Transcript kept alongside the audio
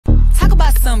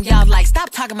something y'all like, stop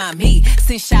talking about me.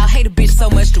 Since y'all hate a bitch so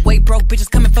much, the way broke bitches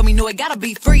coming for me know it gotta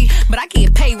be free. But I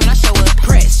get paid when I show up.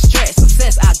 Press, stress,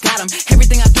 success, I got them.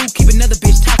 Everything I do, keep another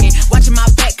bitch talking. Watching my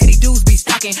back, cause these dudes be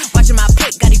stalking. Watching my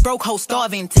plate, got these broke hoes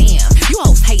starving. Damn, you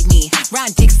hoes hate me.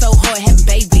 Riding dick so hard, having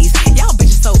babies. Y'all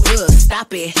bitches so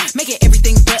stop it. Making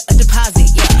everything but a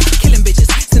deposit, yeah. Killing bitches,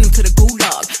 send them to the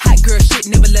gulag. Hot girl shit,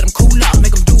 never let them cool off.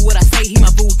 Make them do what I say, he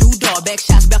my voodoo dog. Back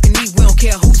shots, balcony, we don't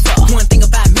care who saw. One thing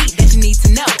about me that you need to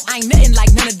know, I ain't nothing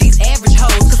like none of these average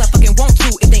hoes. Cause I fucking want to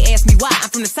if they ask me why. I'm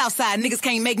from the south side, niggas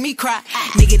can't make me cry.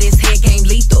 Nigga, this head game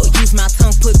lethal. Use my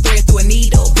tongue, put thread through a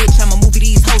needle. Bitch, I'ma movie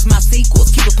these hoes, my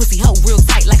sequels. Keep a pussy hoe real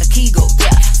tight like a Kegel,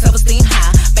 yeah. Self-esteem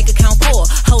high, bank account full.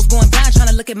 Hoes going down,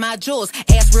 tryna look at my jewels.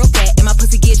 Ass real fat, and my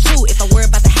pussy get chewed. If I worry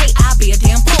about the hate, I'll be a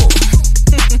damn fool.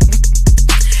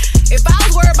 If I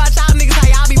was worried about y'all niggas how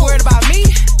y'all be worried about me,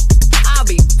 I'll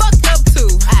be fucked up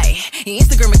too. Ayy, your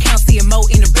Instagram account seeing more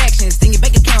interactions than your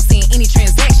bank account seeing any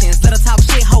transactions. Let her talk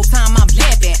shit whole time I'm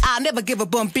laughing. I'll never give a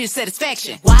bum bitch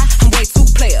satisfaction. Why? I'm way too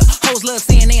player. Hoes love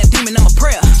saying they a demon, I'm a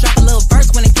prayer. Drop a little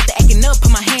verse when they get to acting up.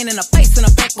 Put my hand in her face and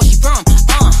her back where she from.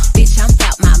 Bitch, I'm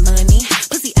about my money.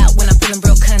 Pussy out when I'm feeling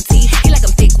real cunty. He like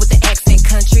I'm thick with the accent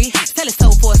country. Tell it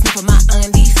soul for a sniff of my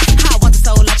undies. How I want the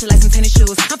soul out you like some tennis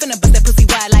shoes. I'm finna bust that pussy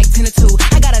wide like 10 or 2.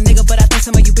 I got a nigga, but I think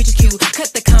some of you bitches cute.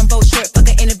 Cut the combo short, fuck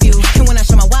an interview. And when I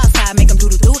show my wild side, make them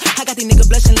do-do-do. I got these niggas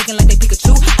blushing, looking like they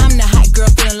Pikachu. I'm the hot girl,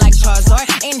 feeling like Charizard.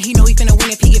 And he know he finna win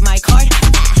if he get my card.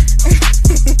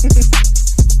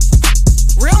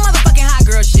 Real motherfucking hot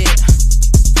girl shit.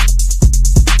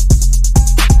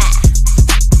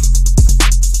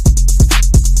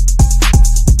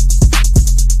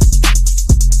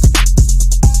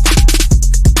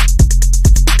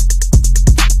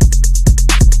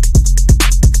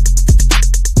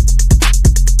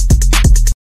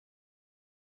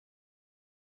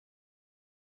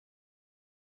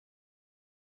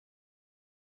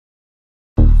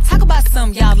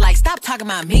 Something y'all like, stop talking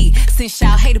about me. Since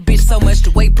y'all hate a bitch so much,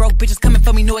 the way broke bitches coming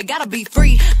for me know it gotta be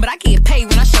free. But I get paid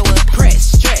when I show up.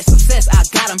 Press, stress, success, I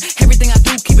got them. Everything I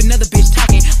do, keep another bitch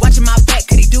talking. Watching my back,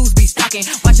 cause these dudes be stalking.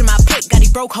 Watching my plate, got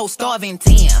these broke hoes starving.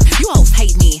 Damn, you hoes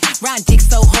hate me. Riding dick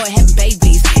so hard, having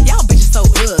babies. Y'all bitches so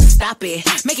stop it.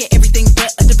 Making everything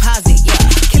but a deposit, yeah.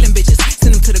 Killing bitches,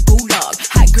 send them to the gulag.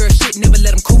 Hot girl shit, never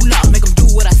let them cool off. Make them do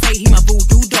what I say, he my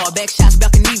voodoo dog. Back shots,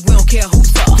 balcony, we don't care who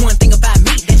saw. One thing about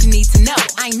me that you need to know,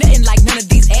 I ain't nothing like none of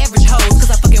these average hoes. Cause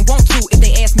I fucking want to if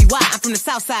they ask me why. I'm from the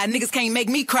south side, niggas can't make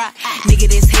me cry. Nigga,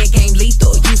 this head game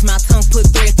lethal. Use my tongue, put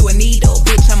thread through a needle.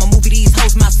 Bitch, I'ma movie these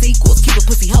hoes, my sequels. Keep a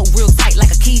pussy hoe real tight like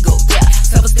a Kegel, yeah.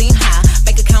 Self-esteem high,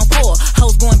 bank account full.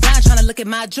 Hoes going down, tryna look at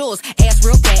my jewels. Ass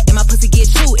real fat, and my pussy get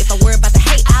chewed. If I worry about the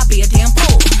hate, I'll be a damn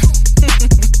fool.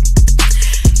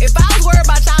 If I was worried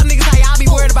about y'all niggas how y'all be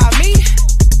worried about me,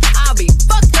 I'll be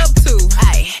fucked up too.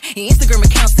 Ayy, your Instagram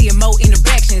account seeing more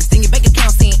interactions than your bank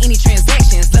account seeing any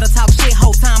transactions. Let her talk shit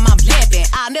whole time I'm laughing.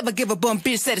 I'll never give a bum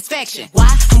bitch satisfaction. Why?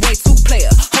 I'm way too player.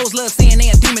 Hoes love saying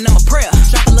they a demon, I'm a prayer.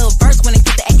 Drop a little verse when they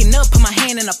get to acting up. Put my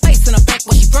hand in her face and her back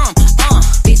where she from.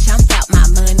 Bitch, I'm about my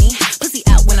money. Pussy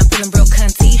out when I'm feeling real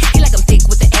cunty. He like I'm thick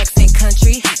with the accent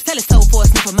country. Tell it soul for a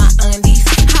sniff of my undies.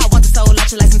 How I want the soul out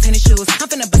you like some tennis shoes. I'm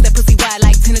finna bust that pussy wide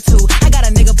like 10 or 2. I got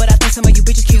a nigga, but I think some of you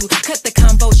bitches cute. Cut the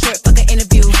combo short, fuck an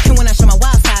interview. And when I show my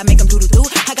wild side, make them do-do-do.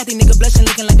 I got these niggas blushing,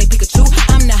 looking like they Pikachu.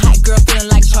 I'm the hot girl, feeling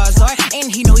like Charizard. And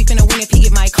he know he finna win if he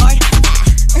get my card.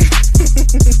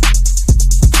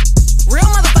 Real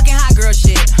motherfucking hot girl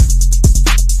shit.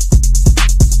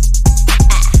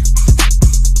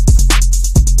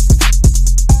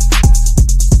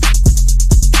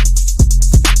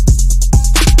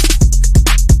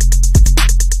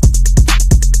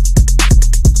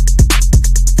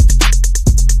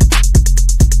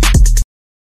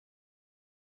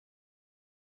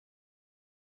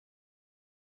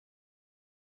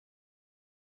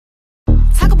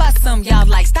 Something y'all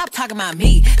like, stop talking about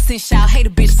me. Since y'all hate a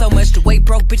bitch so much, the way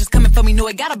broke bitches coming for me know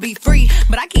it gotta be free.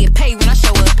 But I get paid when I show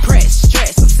up. Press,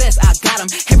 stress, success, I got them.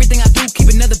 Everything I do,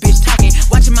 keep another bitch talking.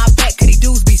 Watching my back, cause these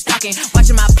dudes be stalking.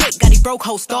 Watching my plate, got these broke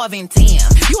hoes starving. Damn,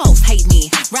 you hoes hate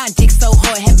me. Riding dick so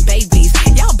hard, having babies.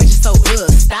 Y'all bitches so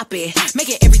stop it.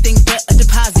 Making everything but a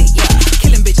deposit, yeah.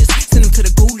 Killing bitches, send them to the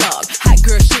gulag. Hot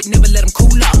girl shit, never let them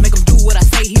cool off. Make them do what I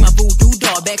say, he my voodoo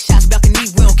dog. Back shots, balcony,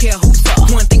 we don't care who saw.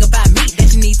 One thing about me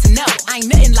that you need to know, I ain't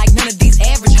nothing like none of these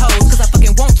average hoes. Cause I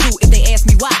fucking want to if they ask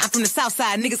me why. I'm from the south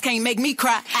side, niggas can't make me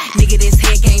cry. Nigga, this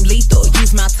head game lethal.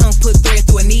 Use my tongue, put thread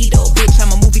through a needle. Bitch,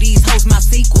 I'ma movie these hoes, my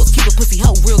sequels. Keep a pussy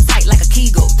hoe real tight like a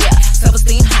Kegel, yeah.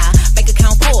 Self-esteem high, bank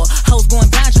account full. Hoes going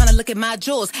down, tryna look at my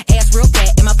jewels. Ass real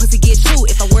fat, and my pussy get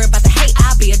chewed. If I worry about the hate,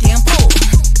 I'll be a damn fool.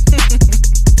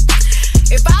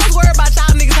 If I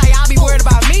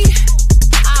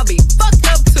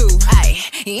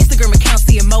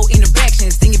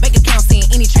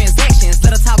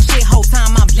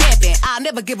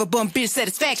bum bitch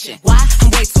satisfaction. Why?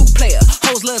 I'm way too player.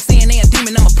 Hoes love saying they a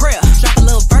demon, I'm a prayer. Drop a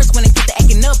little verse when they get to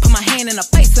acting up. Put my hand in her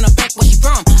face and her back where she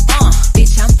from.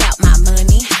 Bitch, I'm about my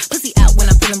money. Pussy out when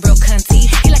I'm feeling real cunty.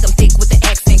 He like I'm thick with the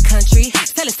accent country.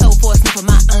 Tell it soul for a sniff of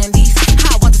my undies.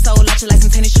 How I want the soul out you like some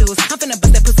tennis shoes. I'm finna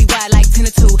bust that pussy wide like 10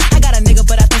 to 2. I got a nigga,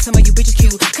 but I think some of you bitches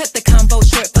cute. Cut the combo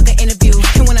short, fuck an interview.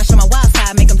 And when I show my wild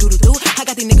side, make them do-do-do. I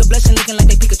got these niggas blushing, looking like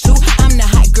they Pikachu. I'm the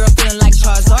hot girl, feeling like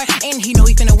Charizard. And he know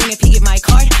he finna win if he get my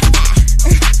card.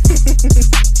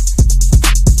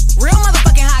 Real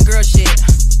motherfucking hot girl shit.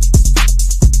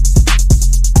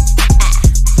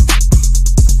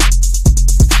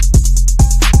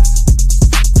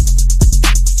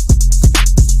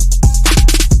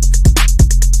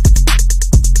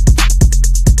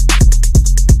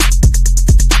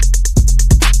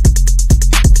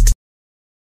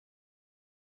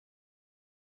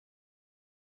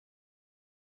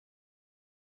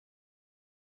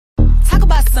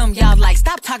 Some y'all like,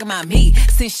 stop talking about me.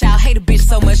 Since y'all hate a bitch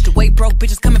so much, the way broke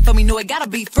bitches coming for me know it gotta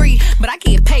be free. But I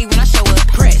get paid when I show up.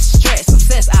 Press, stress,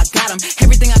 obsessed, I got 'em.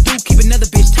 Everything I do, keep another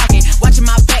bitch talking. Watching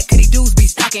my back, cause these dudes be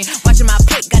stalking. Watching my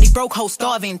plate, got these broke hoes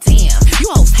starving. Damn,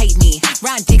 you hoes hate me.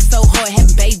 Riding dick so hard,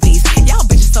 having babies. Y'all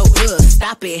bitches so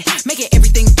stop it. Making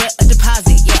everything but a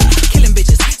deposit, yeah. Killing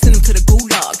bitches, send them to the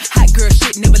gulag. Hot girl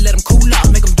shit, never let them cool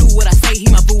off. Make them do what I say, he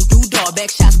my voodoo dog.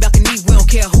 Back shots, balcony, we don't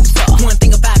care who saw. One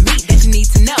thing about me that you need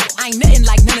to know, I ain't nothing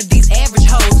like none of these average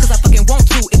hoes. Cause I fucking want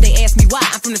to if they ask me why.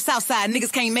 I'm from the south side,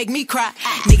 niggas can't make me cry.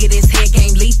 Nigga, this head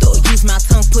game lethal. Use my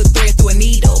tongue, put thread through a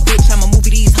needle. Bitch, I'ma movie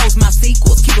these hoes, my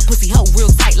sequels. Keep a pussy hoe real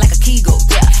tight like a Kegel.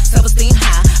 Yeah, self-esteem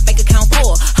high, bank account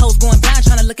full. Hoes going blind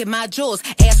trying to look at my jewels.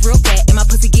 Ass real fat and my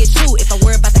pussy get chewed. If I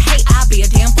worry about the hate, I'll be a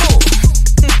damn fool.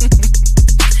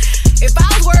 If I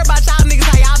was worried about y'all niggas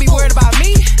how y'all be worried about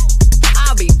me,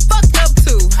 I'll be fucked up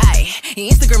too. Ayy, your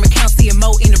Instagram account seeing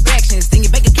more interactions than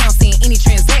your bank account seeing any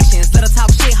transactions. Let her talk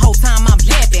shit whole time I'm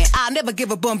laughing. I'll never give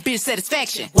a bum bitch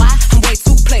satisfaction. Why? I'm way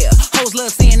too player. Hoes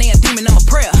love saying they a demon, I'm a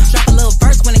prayer. Drop a little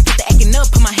verse when they get to acting up.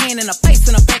 Put my hand in her face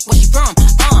and her back where she from.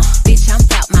 Bitch, I'm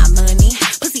about my money.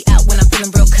 Pussy out when I'm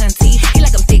feeling real cunty. He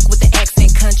like I'm thick with the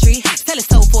accent country. Tell it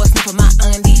soul for a sniff of my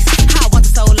undies. How I want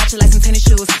the soul out you like some tennis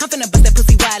shoes. I'm finna bust that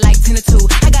pussy wide like 10 to 2.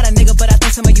 I got a nigga, but I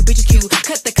think some of you bitches cute.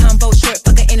 Cut the combo short,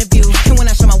 fuck an interview. And when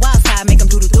I show my wild side, make them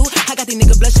do-do-do. I got these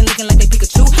niggas blushing, looking like they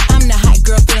Pikachu. I'm the hot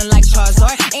girl, feeling like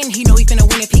Charizard. And he know he finna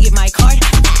win if he get my card.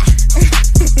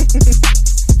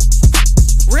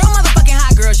 Real motherfucking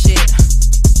hot girl shit.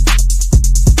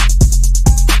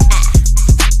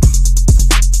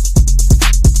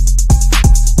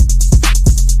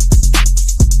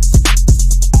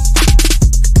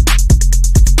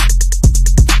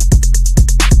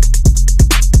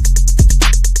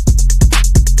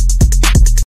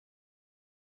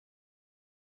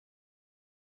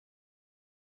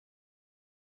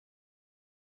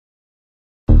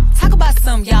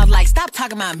 Some y'all like, stop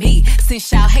talking about me.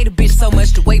 Since y'all hate a bitch so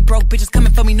much, the way broke bitches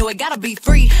coming for me know it gotta be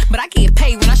free. But I get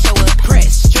paid when I show up.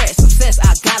 Press, stress, obsessed,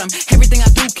 I got 'em. Everything I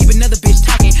do, keep another bitch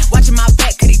talking. Watching my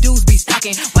back, cause these dudes be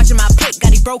stalking. Watching my plate,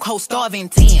 got these broke hoes starving.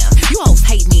 Damn, you hoes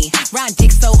hate me. Riding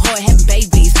dick so hard, having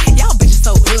babies. Y'all bitches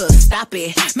so stop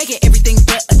it. Making everything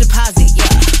but a deposit,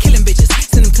 yeah. Killing bitches,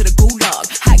 send them to the gulag.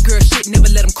 Hot girl shit, never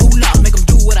let them cool off. Make them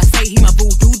do what I say, he my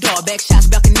voodoo dog. Back shots,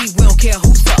 balcony, we don't care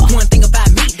who saw. One thing about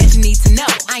me that you need to know,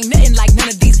 I ain't nothing like none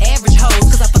of these average hoes.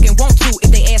 Cause I fucking want to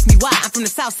if they ask me why. I'm from the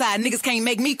south side, niggas can't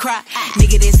make me cry.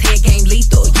 Nigga, this head game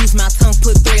lethal. Use my tongue,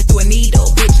 put thread through a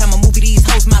needle. Bitch, I'ma movie these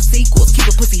hoes, my sequels. Keep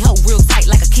a pussy hoe real tight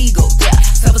like a Kegel. Yeah,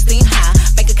 self-esteem high,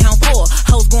 bank account full.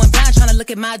 Hoes going blind trying to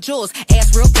look at my jewels.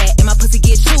 Ass real fat and my pussy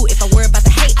get chewed. If I worry about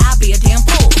the hate, I'll be a damn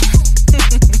fool.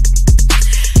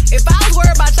 If I was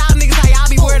worried about y'all niggas how y'all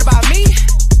be worried about me,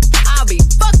 I'll be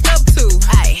fucked up too.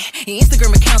 Ayy, your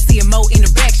Instagram account seeing more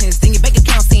interactions than your bank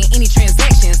account seeing any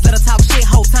transactions. Let her talk shit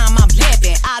whole time I'm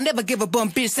laughing. I'll never give a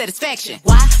bum bitch satisfaction.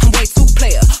 Why? I'm way too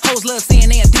player. Hoes love saying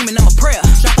they a demon, I'm a prayer.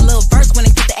 Drop a little verse when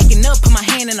they get to acting up. Put my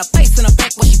hand in her face and her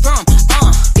back where she from.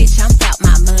 Bitch, I'm about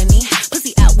my money.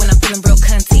 Pussy out when I'm feeling real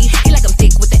cunty. He like I'm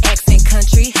thick with the accent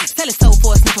country. Tell it soul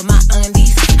for a sniff of my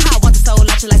undies. How I want the soul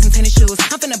out you like some tennis shoes.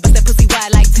 I'm finna bust that pussy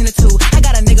wide like 10 to 2. I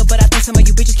got a nigga, but I think some of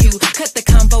you bitches cute. Cut the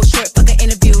combo short, fuck an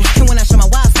interview. And when I show my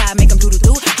wild side, make them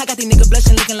do-do-do. I got these niggas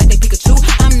blushing, looking like they Pikachu.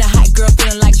 I'm the hot girl,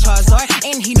 feeling like Charizard.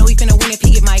 And he know he finna win if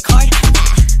he get my card.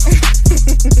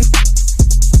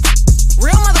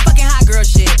 Real motherfucking hot girl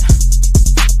shit.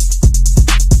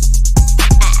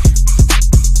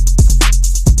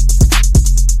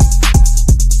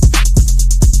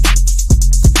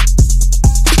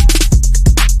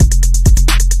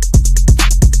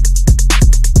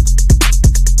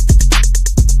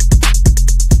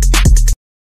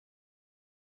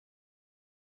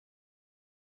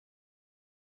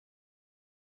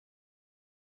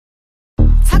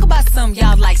 about some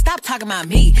y'all like, stop talking about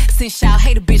me. Since y'all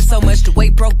hate a bitch so much, the way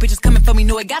broke bitches coming for me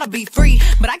know it gotta be free.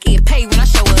 But I get paid when I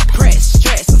show up. Press,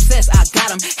 stress, success, I got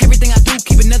them. Everything I do,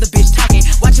 keep another bitch talking.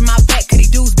 Watching my back, cause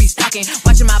these dudes be stalking.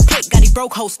 Watching my plate, got these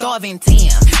broke hoes starving.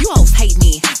 Damn, you hoes hate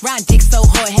me. Riding dick so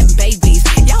hard, having babies.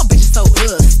 Y'all bitches so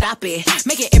stop it.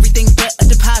 Making everything but a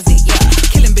deposit, yeah.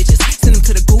 Killing bitches, send them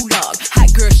to the gulag. Hot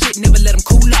girl shit, never let them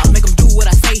cool off. Make them do what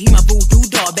I say, he my voodoo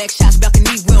dog. Back shots,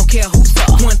 balcony, we don't care who saw.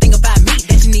 One thing about me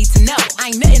that you need to know,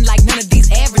 I ain't nothing like none of these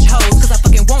average hoes. Cause I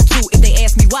fucking want to if they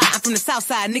ask me why. I'm from the south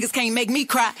side, niggas can't make me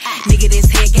cry. Nigga,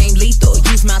 this head game lethal.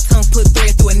 Use my tongue, put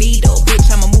thread through a needle. Bitch,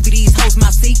 I'm a movie, these hoes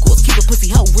my sequels. Keep a pussy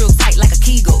hoe real tight like a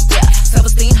Kegel, yeah.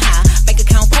 Self-esteem high, bank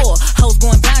account full. Hoes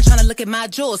going blind trying to look at my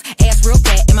jewels. Ass real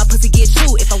fat and my pussy get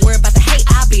chewed. If I worry about the hate,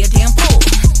 I'll be a damn fool.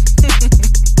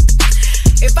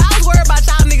 If I was worried about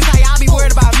y'all niggas how y'all be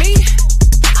worried about me,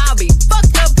 I'll be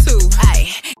fucked up too. Ayy.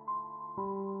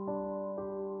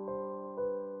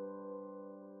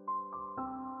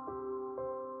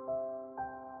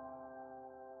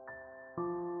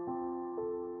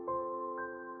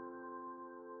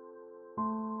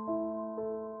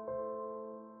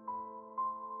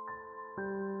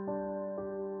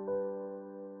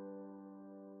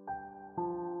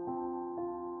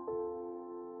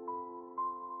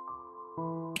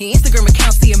 Your Instagram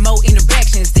account seeing more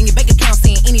interactions than your bank account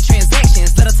seeing any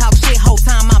transactions. Let her talk shit whole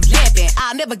time I'm laughing.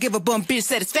 I'll never give a bum bitch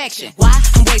satisfaction. Why?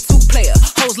 I'm way too player.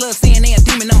 Hoes love saying they a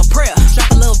demon, I'm a prayer.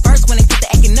 Drop a little verse when they get to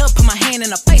acting up. Put my hand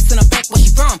in her face and her back where she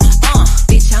from.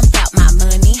 Bitch, I'm about my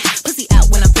money. Pussy out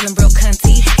when I'm feeling real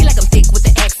cunty. He like I'm thick with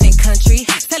the accent country.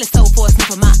 Tell his soul for a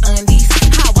sniff of my undies.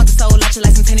 How I want the soul out you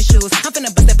like some tennis shoes. I'm finna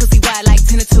bust that pussy wide like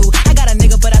 10 or 2. I got a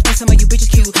nigga but I think some of you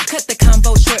bitches cute. Cut the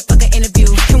combo short, fuck an interview.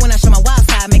 And when I show my wild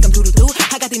side, make them do-do-do.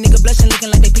 I got these niggas blushing looking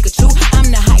like they Pikachu.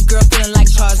 I'm the hot girl feeling like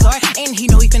Charizard. And he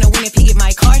know he finna win if he get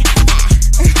my card.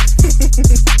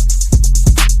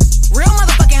 Real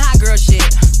motherfucking hot girl shit.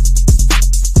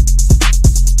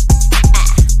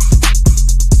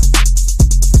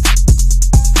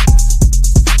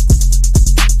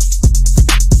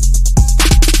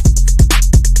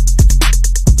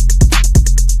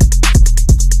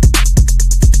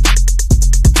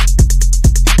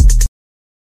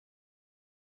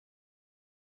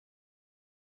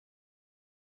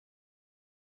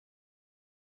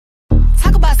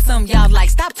 Some y'all like,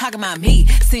 stop talking about me.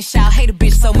 Since y'all hate a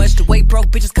bitch so much, the way broke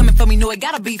bitches coming for me know it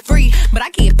gotta be free. But I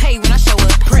get paid when I show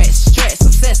up. Press, stress,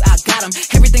 success, I got them.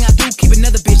 Everything I do, keep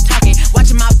another bitch talking.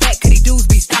 Watching my back, cause these dudes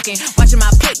be stalking. Watching my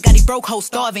plate, got these broke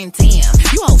hoes starving. Damn,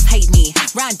 you hoes hate me.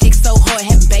 Riding dick so hard,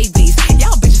 having babies.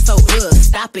 Y'all bitches so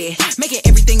stop it. Making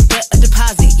everything but a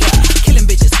deposit, yeah. Killing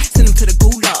bitches, send them to the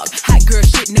gulag. Hot girl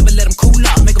shit, never let them cool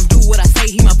off. Make them do what I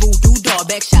say, he my voodoo dog.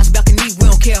 Back shots, balcony, we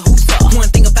don't care who saw. One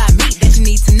thing about me that you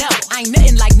need to know, I ain't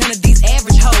nothing like none of these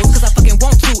average hoes. Cause I fucking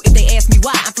want to if they ask me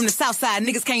why. I'm from the south side,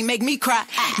 niggas can't make me cry.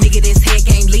 Nigga, this head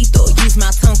game lethal. Use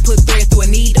my tongue, put thread through a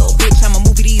needle. Bitch, I'm a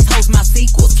movie, these hoes my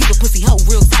sequels. Keep a pussy hoe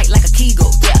real tight like a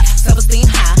Kegel, yeah. Self-esteem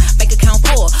high, bank account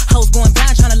full. Hoes going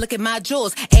blind trying to look at my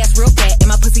jewels. Ass real fat and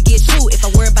my pussy get chewed. If I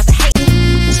worry about the hate.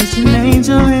 Such an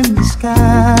angel in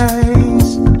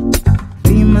disguise.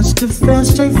 We must have fell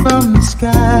straight from the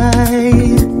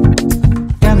sky.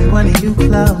 Got me wanting you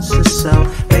closer, so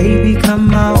baby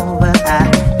come over. I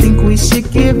think we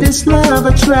should give this love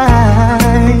a try.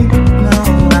 No,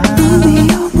 I'll be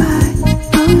alright.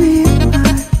 I'll be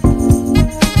alright.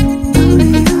 I'll be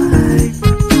alright.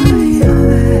 I'll be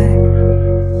alright.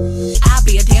 I'll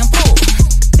be a damn fool.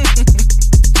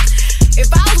 If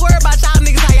I was worried about y'all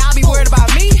niggas how y'all be worried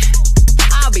about me,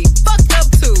 I'll be fucked up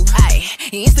too. Ayy,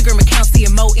 your Instagram account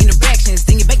seeing more interactions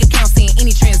than your bank account seeing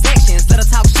any transactions. Let her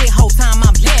talk shit whole time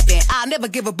I'm laughing. I'll never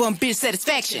give a bum bitch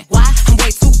satisfaction. Why? I'm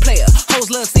way too player. Hoes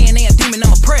love saying they a demon,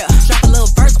 I'm a prayer. Drop a little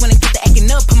verse when they get to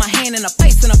acting up. Put my hand in her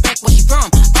face and her back where she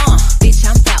from. Bitch,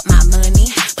 I'm about my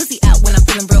money. Pussy out when I'm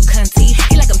feeling real cunty.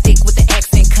 He like I'm thick with the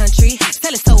accent country.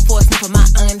 Tell his soul for a sniff of my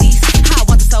undies. How I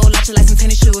want the soul out you like some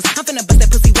tennis shoes. I'm finna bust that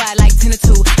pussy wide like 10 or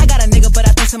 2. I got a nigga but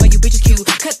I think some of you bitches cute.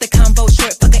 Cut the combo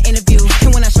short, fuck an interview.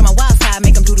 And when I show my wild side,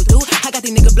 make them do-do-do. I got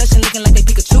these niggas blushing looking like they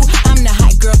Pikachu. I'm the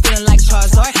hot girl feeling like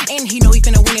Charizard. And he know he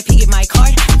finna win if he get my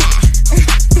card.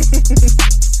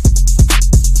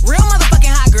 Real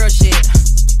motherfucking hot girl shit.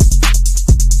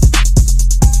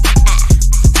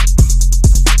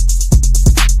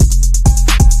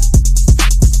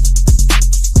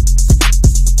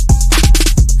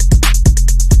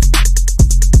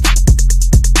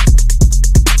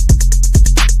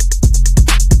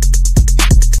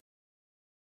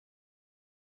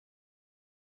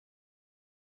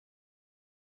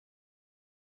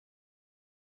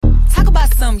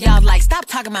 about something y'all like, stop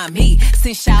talking about me.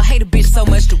 Since y'all hate a bitch so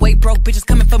much, the way broke bitches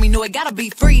coming for me know it gotta be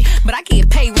free. But I get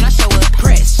paid when I show up.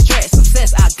 Press, stress,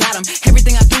 obsessed, I got him.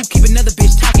 Everything I do, keep another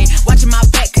bitch talking. Watching my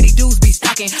back, cause these dudes be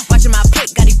stalking. Watching my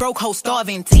plate, got these broke hoes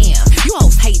starving. Damn, you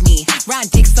hoes hate me. Riding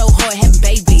dick so hard, having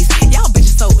babies. Y'all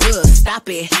bitches so stop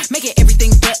it. Making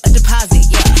everything but a deposit,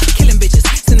 yeah. Killing bitches,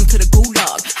 send them to the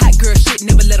gulag. Hot girl shit,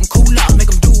 never let them cool off. Make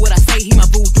them do what I say, he my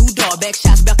voodoo dog. Back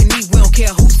shots, balcony, we don't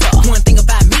care who saw. One thing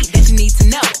about me that you need to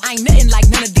know, I ain't nothing like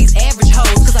none of these average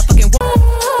hoes, cause I fucking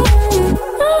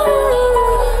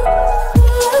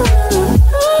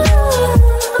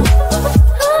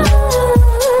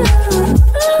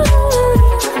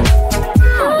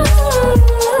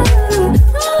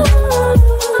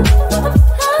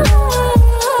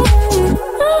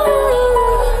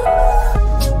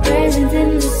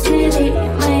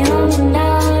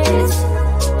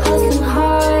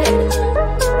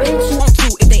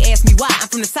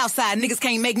outside, niggas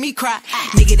can't make me cry.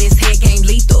 Nigga, this head game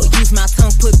lethal. Use my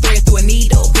tongue, put thread through a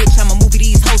needle. Bitch, I'ma movie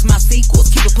these hoes, my sequels.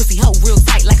 Keep a pussy hoe real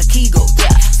tight like a Kegel.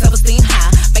 Yeah, self-esteem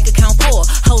high, bank account full.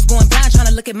 Hoes going blind, trying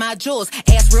to look at my jewels.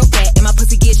 Ass real fat, and my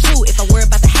pussy get chewed. If I worry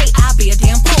about the hate, I'll be a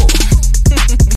damn fool.